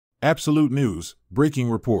Absolute News, breaking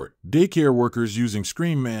report. Daycare workers using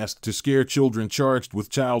scream masks to scare children charged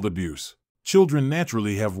with child abuse. Children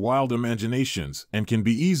naturally have wild imaginations and can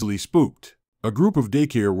be easily spooked. A group of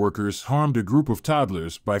daycare workers harmed a group of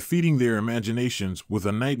toddlers by feeding their imaginations with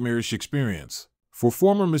a nightmarish experience. Four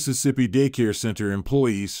former Mississippi Daycare Center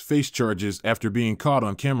employees face charges after being caught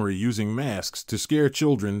on camera using masks to scare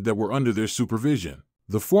children that were under their supervision.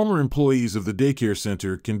 The former employees of the daycare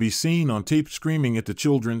center can be seen on tape screaming at the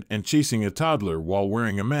children and chasing a toddler while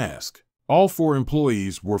wearing a mask. All 4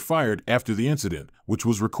 employees were fired after the incident, which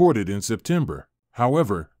was recorded in September.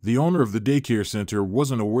 However, the owner of the daycare center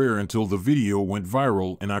wasn't aware until the video went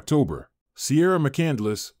viral in October. Sierra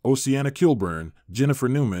McCandless, Oceana Kilburn, Jennifer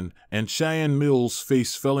Newman, and Cheyenne Mills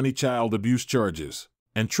face felony child abuse charges.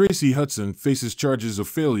 And Tracy Hudson faces charges of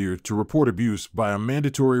failure to report abuse by a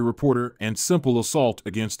mandatory reporter and simple assault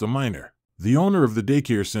against a minor. The owner of the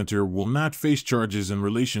daycare center will not face charges in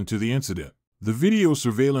relation to the incident. The video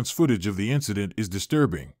surveillance footage of the incident is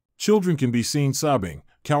disturbing. Children can be seen sobbing,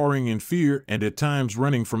 cowering in fear, and at times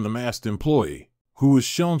running from the masked employee, who is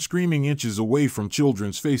shown screaming inches away from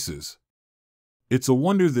children's faces. It's a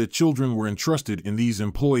wonder that children were entrusted in these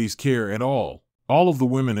employees' care at all. All of the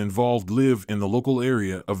women involved live in the local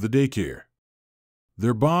area of the daycare.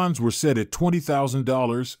 Their bonds were set at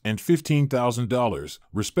 $20,000 and $15,000,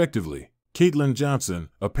 respectively. Caitlin Johnson,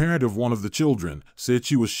 a parent of one of the children, said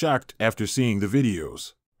she was shocked after seeing the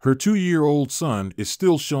videos. Her 2-year-old son is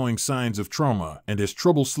still showing signs of trauma and has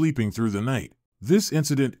trouble sleeping through the night. This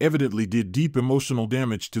incident evidently did deep emotional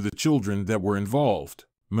damage to the children that were involved.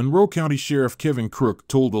 Monroe County Sheriff Kevin Crook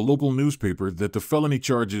told a local newspaper that the felony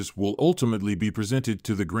charges will ultimately be presented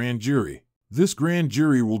to the grand jury. This grand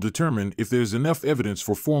jury will determine if there's enough evidence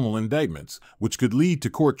for formal indictments, which could lead to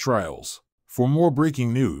court trials. For more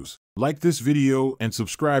breaking news, like this video and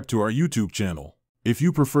subscribe to our YouTube channel. If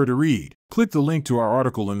you prefer to read, click the link to our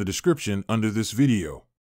article in the description under this video.